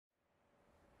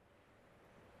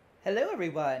Hello,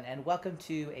 everyone, and welcome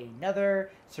to another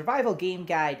survival game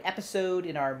guide episode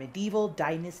in our Medieval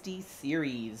Dynasty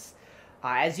series.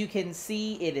 As you can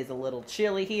see, it is a little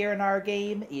chilly here in our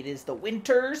game. It is the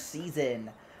winter season.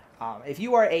 If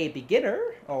you are a beginner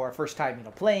or first time,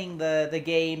 playing the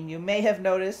game, you may have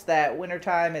noticed that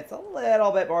wintertime it's a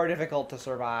little bit more difficult to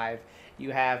survive.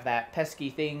 You have that pesky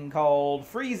thing called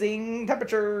freezing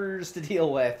temperatures to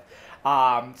deal with.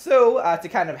 To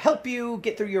kind of help you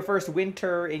get through your first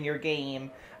winter in your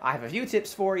game, I have a few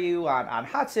tips for you on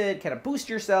how to kind of boost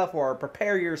yourself or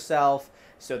prepare yourself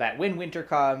so that when winter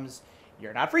comes,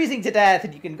 you're not freezing to death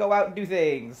and you can go out and do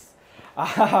things.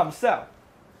 So,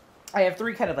 I have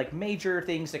three kind of like major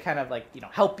things to kind of like,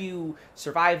 help you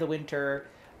survive the winter,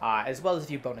 as well as a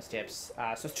few bonus tips.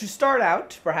 So to start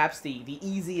out, perhaps the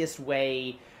easiest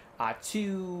way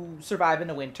to survive in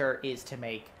the winter is to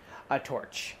make a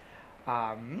torch.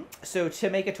 So to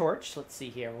make a torch, let's see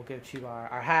here, we'll go to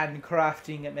our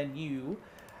handcrafting menu,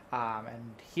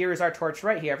 and here's our torch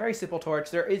right here. Very simple torch.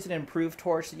 There is an improved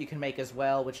torch that you can make as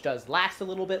well, which does last a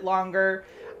little bit longer,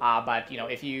 but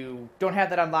if you don't have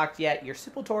that unlocked yet, your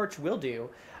simple torch will do.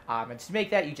 And to make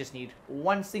that, you just need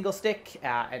one single stick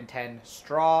and 10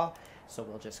 straw, so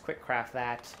we'll just quick craft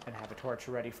that and have a torch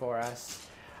ready for us.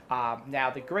 Now,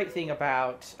 the great thing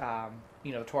about,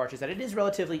 the torch is that it is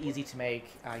relatively easy to make.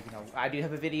 I do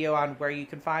have a video on where you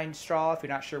can find straw if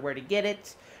you're not sure where to get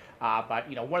it. But,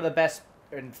 one of the best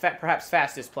and perhaps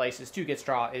fastest places to get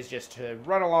straw is just to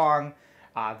run along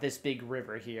this big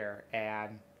river here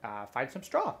and find some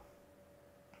straw.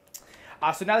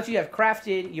 So now that you have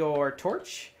crafted your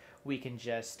torch, we can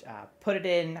just put it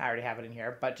in. I already have it in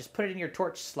here, but just put it in your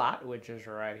torch slot, which is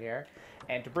right here.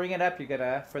 And to bring it up, you're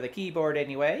gonna, for the keyboard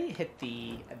anyway, hit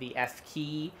the F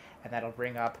key, and that'll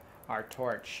bring up our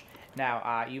torch.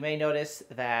 Now, you may notice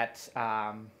that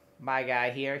my guy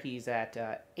here, he's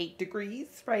at 8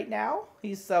 degrees right now.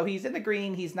 He's in the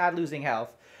green. He's not losing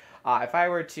health. If I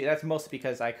were to, that's mostly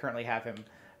because I currently have him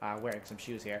wearing some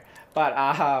shoes here.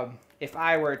 But if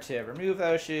I were to remove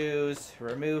those shoes,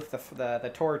 remove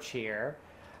the torch here,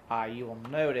 you will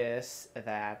notice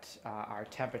that our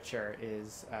temperature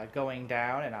is going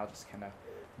down, and I'll just kind of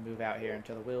move out here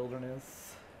into the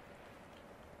wilderness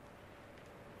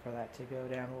for that to go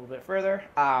down a little bit further.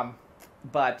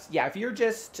 But yeah, if you're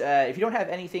just if you don't have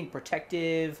anything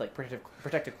protective, like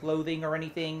protective clothing or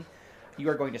anything, you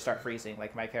are going to start freezing,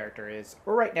 like my character is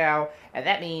right now, and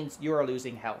that means you are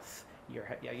losing health. You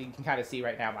can kind of see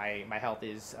right now my health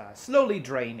is slowly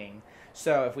draining.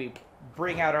 So if we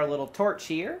bring out our little torch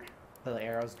here, little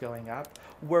arrows going up,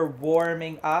 we're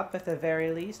warming up at the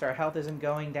very least. Our health isn't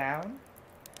going down.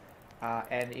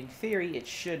 And in theory, it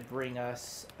should bring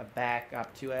us back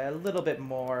up to a little bit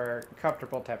more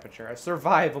comfortable temperature, a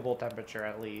survivable temperature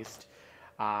at least.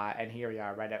 And here we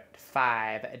are right at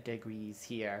 5 degrees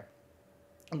here,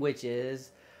 which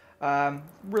is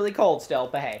really cold still,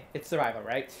 but hey, it's survival,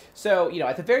 right? So,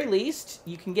 at the very least,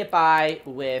 you can get by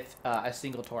with a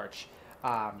single torch.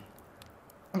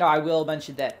 Now, I will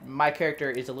mention that my character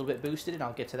is a little bit boosted, and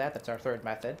I'll get to that. That's our third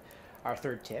method, our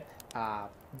third tip.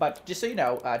 But just so you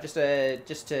know,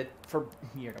 for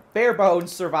bare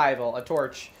bones survival, a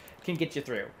torch can get you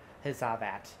through. Huzzah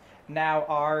that. Now,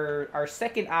 our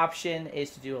second option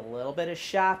is to do a little bit of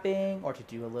shopping or to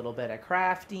do a little bit of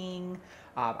crafting.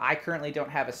 I currently don't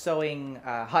have a sewing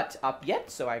hut up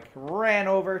yet, so I ran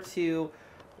over to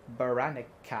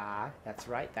Veronica. That's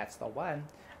right, that's the one.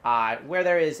 Where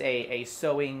there is a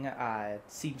sewing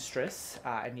seamstress,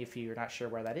 and if you're not sure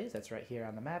where that is, that's right here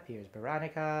on the map. Here's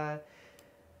Veronica.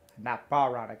 Not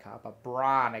Veronica, but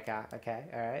Bronica. Okay,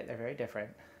 all right, they're very different.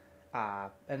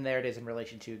 And there it is in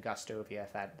relation to Gustovia,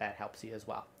 if that helps you as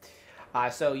well.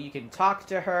 So you can talk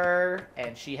to her,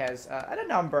 and she has a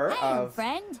number of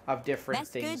different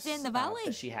Best things goods in the valley.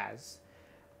 that she has.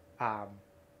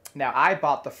 Now, I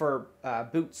bought the fur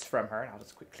boots from her, and I'll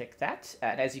just quick click that.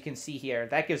 And as you can see here,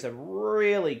 that gives a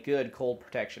really good cold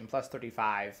protection, plus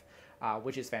 35,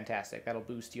 which is fantastic. That'll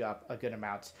boost you up a good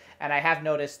amount. And I have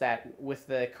noticed that with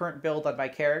the current build on my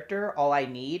character, all I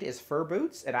need is fur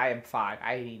boots, and I am fine.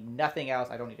 I need nothing else.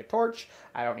 I don't need a torch.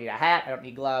 I don't need a hat. I don't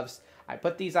need gloves. I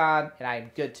put these on, and I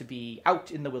am good to be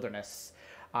out in the wilderness.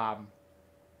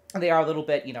 They are a little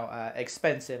bit,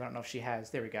 expensive. I don't know if she has.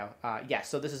 There we go. Yeah,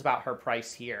 so this is about her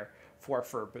price here for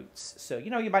fur boots. So,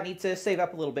 you might need to save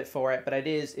up a little bit for it, but it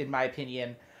is, in my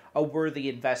opinion, a worthy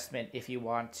investment if you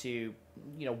want to,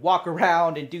 walk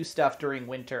around and do stuff during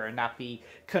winter and not be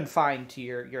confined to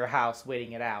your house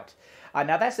waiting it out.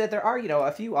 Now, that said, there are,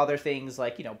 a few other things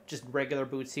like, just regular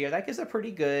boots here. That gives a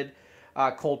pretty good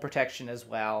cold protection as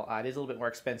well. It is a little bit more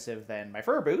expensive than my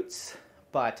fur boots,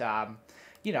 but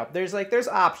there's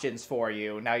options for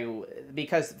you now.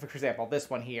 Because for example, this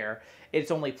one here,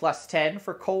 it's only +10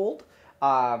 for cold.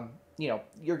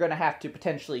 You're gonna have to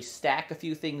potentially stack a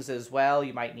few things as well.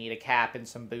 You might need a cap and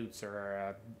some boots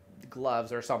or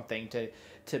gloves or something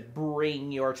to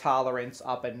bring your tolerance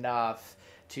up enough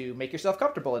to make yourself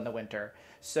comfortable in the winter.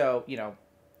 So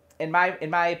in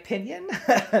my opinion,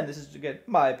 this is good.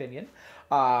 My opinion,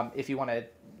 if you want to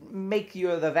make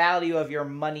the value of your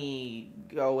money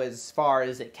go as far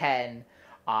as it can,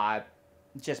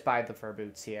 just buy the fur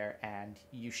boots here, and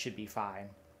you should be fine.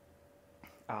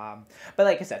 But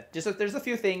like I said, just there's a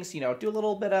few things. Do a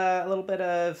little bit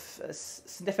of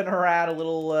sniffing around, a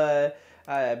little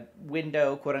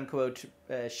window, quote unquote,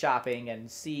 shopping, and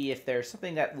see if there's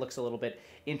something that looks a little bit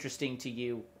interesting to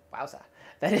you. Wowza.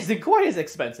 That isn't quite as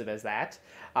expensive as that.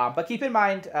 But keep in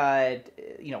mind,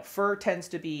 fur tends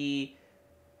to be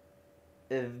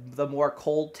the more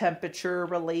cold temperature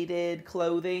related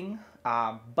clothing,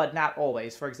 but not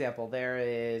always. For example, there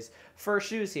is fur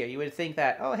shoes here. You would think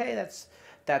that, oh, hey,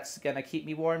 that's gonna keep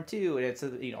me warm too, and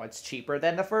it's cheaper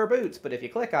than the fur boots. But if you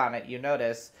click on it, you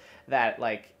notice that,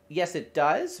 like, yes, it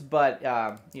does, but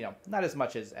not as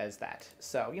much as that.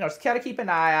 So just kind of keep an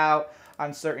eye out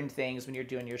on certain things when you're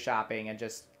doing your shopping, and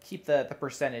just keep the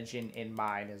percentage in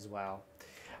mind as well.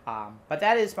 But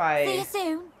that is my... See you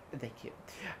soon. Thank you.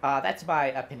 That's my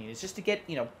opinion. It's just to get,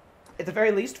 at the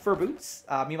very least, fur boots.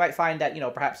 You might find that,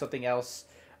 perhaps something else,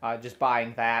 just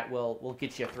buying that will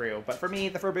get you through. But for me,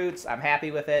 the fur boots, I'm happy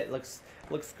with it. Looks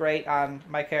great on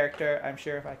my character. I'm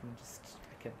sure if I can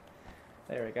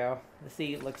there we go.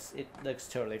 See, it looks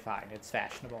totally fine. It's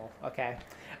fashionable. Okay.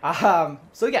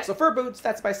 So fur boots,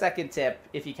 that's my second tip.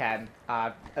 If you can,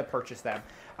 purchase them.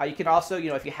 You can also,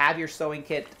 if you have your sewing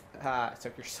kit,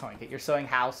 your sewing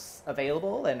house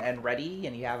available and ready,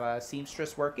 and you have a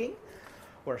seamstress working,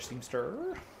 or a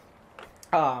seamster,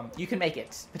 you can make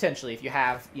it, potentially, if you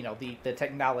have, the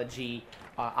technology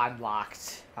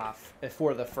unlocked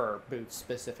for the fur boots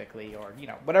specifically, or,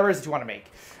 whatever it is that you want to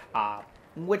make.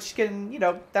 Which can,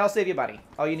 that'll save you money.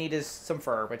 All you need is some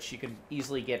fur, which you can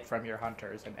easily get from your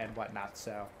hunters and whatnot.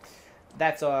 So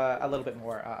that's a little bit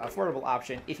more affordable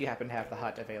option if you happen to have the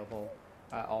hut available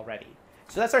already.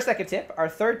 So that's our second tip. Our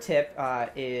third tip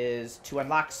is to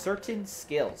unlock certain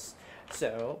skills.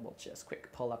 So we'll just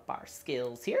quick pull up our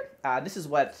skills here. This is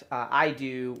what I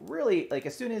do, really, like,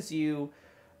 as soon as you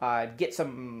get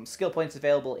some skill points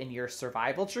available in your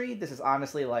survival tree. This is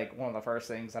honestly, like, one of the first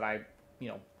things that I,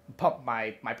 pump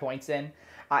my points in.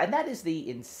 And that is the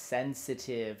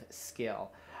insensitive skill.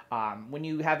 When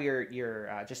you have your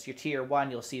tier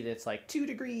 1, you'll see that it's like 2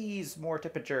 degrees more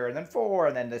temperature, and then 4,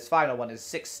 and then this final one is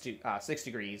 6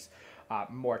 degrees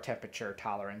more temperature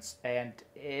tolerance. And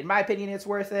in my opinion, it's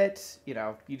worth it.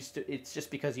 It's just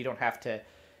because you don't have to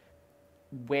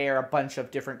wear a bunch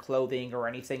of different clothing or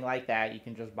anything like that. You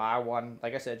can just buy one.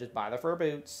 Like I said, just buy the fur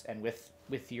boots, and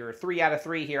with your 3 out of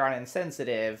 3 here on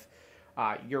insensitive,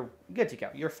 you're good to go.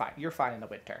 You're fine. You're fine in the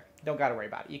winter. Don't got to worry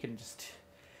about it. You can just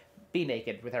be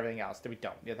naked with everything else. We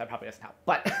don't. That probably doesn't help.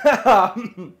 But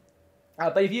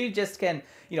but if you just can,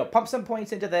 pump some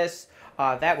points into this,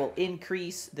 that will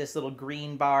increase this little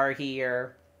green bar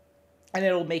here, and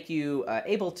it'll make you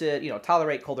able to,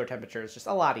 tolerate colder temperatures just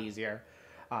a lot easier.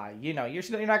 You're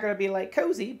not going to be, like,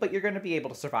 cozy, but you're going to be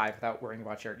able to survive without worrying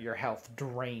about your health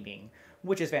draining,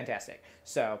 which is fantastic.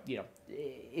 So,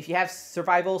 if you have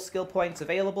survival skill points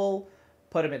available,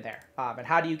 put them in there. And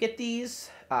how do you get these?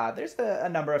 There's a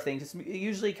number of things. It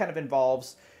usually kind of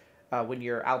involves when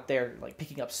you're out there, like,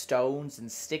 picking up stones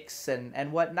and sticks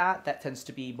and whatnot. That tends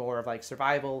to be more of, like,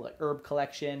 survival, like herb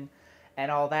collection and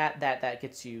all that. That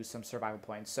gets you some survival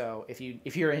points. So if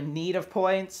you're in need of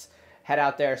points, head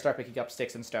out there, start picking up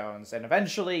sticks and stones, and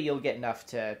eventually you'll get enough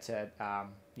to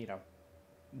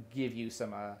give you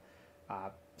some of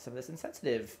this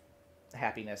insensitive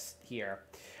happiness here.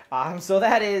 So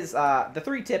that is the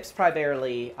 3 tips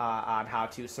primarily on how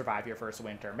to survive your first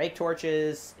winter. Make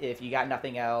torches if you got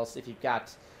nothing else. If you've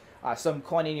got some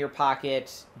coin in your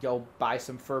pocket, go buy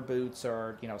some fur boots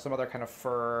or some other kind of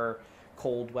fur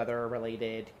cold weather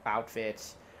related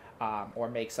outfit, or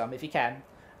make some if you can.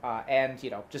 And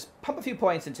just pump a few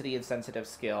points into the insensitive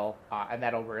skill, and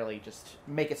that'll really just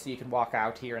make it so you can walk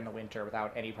out here in the winter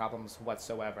without any problems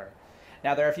whatsoever.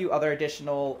 Now, there are a few other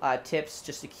additional tips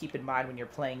just to keep in mind when you're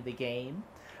playing the game,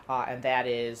 and that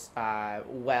is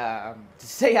to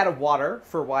stay out of water,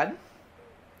 for one.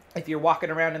 If you're walking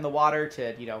around in the water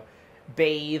to,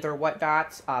 bathe or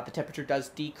whatnot, the temperature does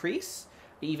decrease.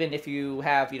 Even if you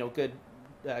have, good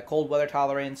cold weather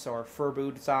tolerance or fur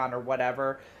boots on or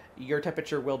whatever, your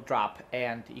temperature will drop,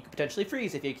 and you could potentially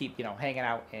freeze if you keep, hanging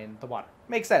out in the water.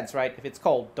 Makes sense, right? If it's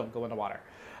cold, don't go in the water.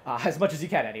 As much as you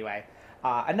can, anyway.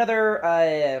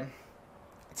 Another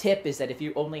tip is that if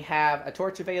you only have a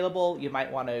torch available, you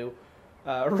might want to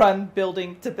run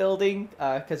building to building,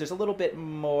 because there's a little bit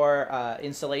more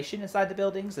insulation inside the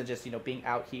buildings than just, being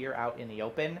out here, out in the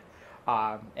open.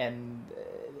 And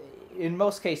in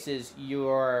most cases,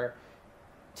 your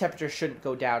temperature shouldn't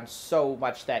go down so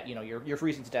much that you're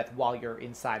freezing to death while you're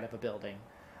inside of a building.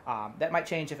 That might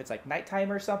change if it's like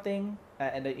nighttime or something,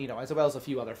 and as well as a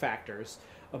few other factors.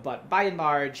 But by and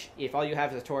large, if all you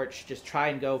have is a torch, just try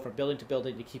and go from building to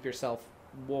building to keep yourself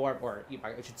warm, or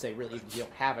I should say, really, if you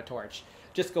don't have a torch,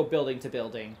 just go building to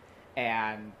building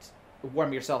and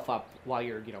warm yourself up while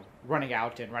you're running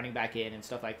out and running back in and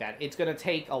stuff like that. It's going to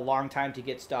take a long time to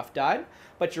get stuff done,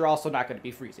 but you're also not going to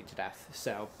be freezing to death.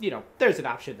 So there's an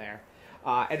option there.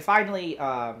 And finally,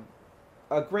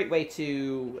 a great way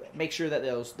to make sure that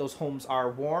those homes are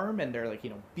warm and they're like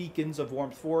beacons of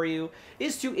warmth for you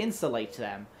is to insulate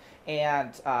them.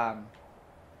 And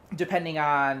depending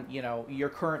on your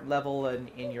current level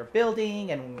in your building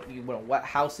and what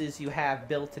houses you have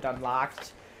built and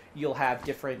unlocked, you'll have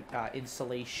different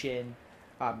insulation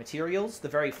materials. The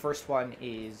very first one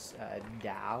is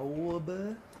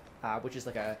daub, which is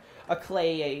like a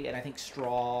clay and I think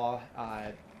straw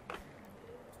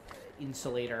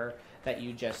insulator that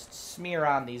you just smear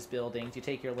on these buildings. You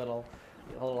take your little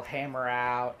hammer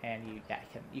out, and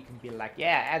you can be like,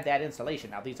 yeah, add that insulation.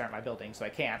 Now these aren't my buildings, so I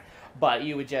can't. But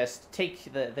you would just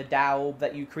take the daub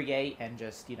that you create and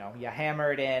just you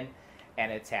hammer it in,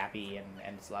 and it's happy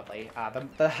and it's lovely.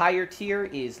 The higher tier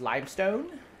is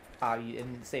limestone,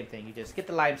 and the same thing. You just get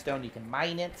the limestone. You can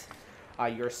mine it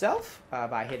yourself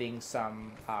by hitting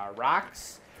some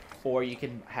rocks. Or you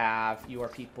can have your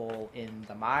people in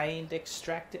the mine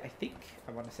extract it.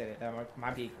 I want to say that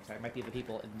might be the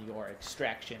people in your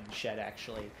extraction shed,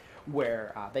 actually,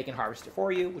 where they can harvest it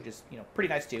for you, which is pretty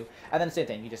nice too. And then the same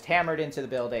thing, you just hammer it into the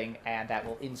building, and that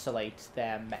will insulate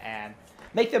them and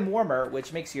make them warmer,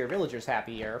 which makes your villagers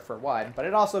happier, for one. But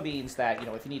it also means that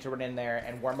if you need to run in there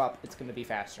and warm up, it's going to be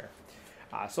faster.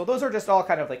 So those are just all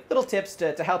kind of like little tips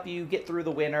to help you get through the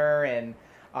winter and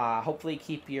hopefully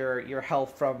keep your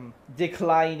health from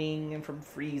declining and from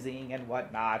freezing and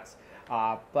whatnot.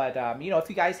 But if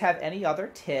you guys have any other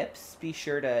tips, be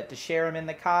sure to share them in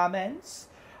the comments.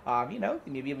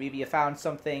 Maybe you found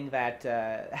something that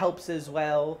helps as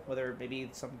well, whether maybe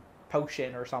some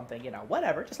potion or something,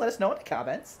 whatever. Just let us know in the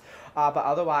comments. But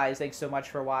otherwise, thanks so much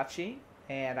for watching,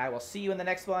 and I will see you in the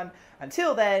next one.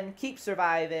 Until then, keep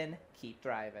surviving, keep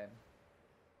thriving.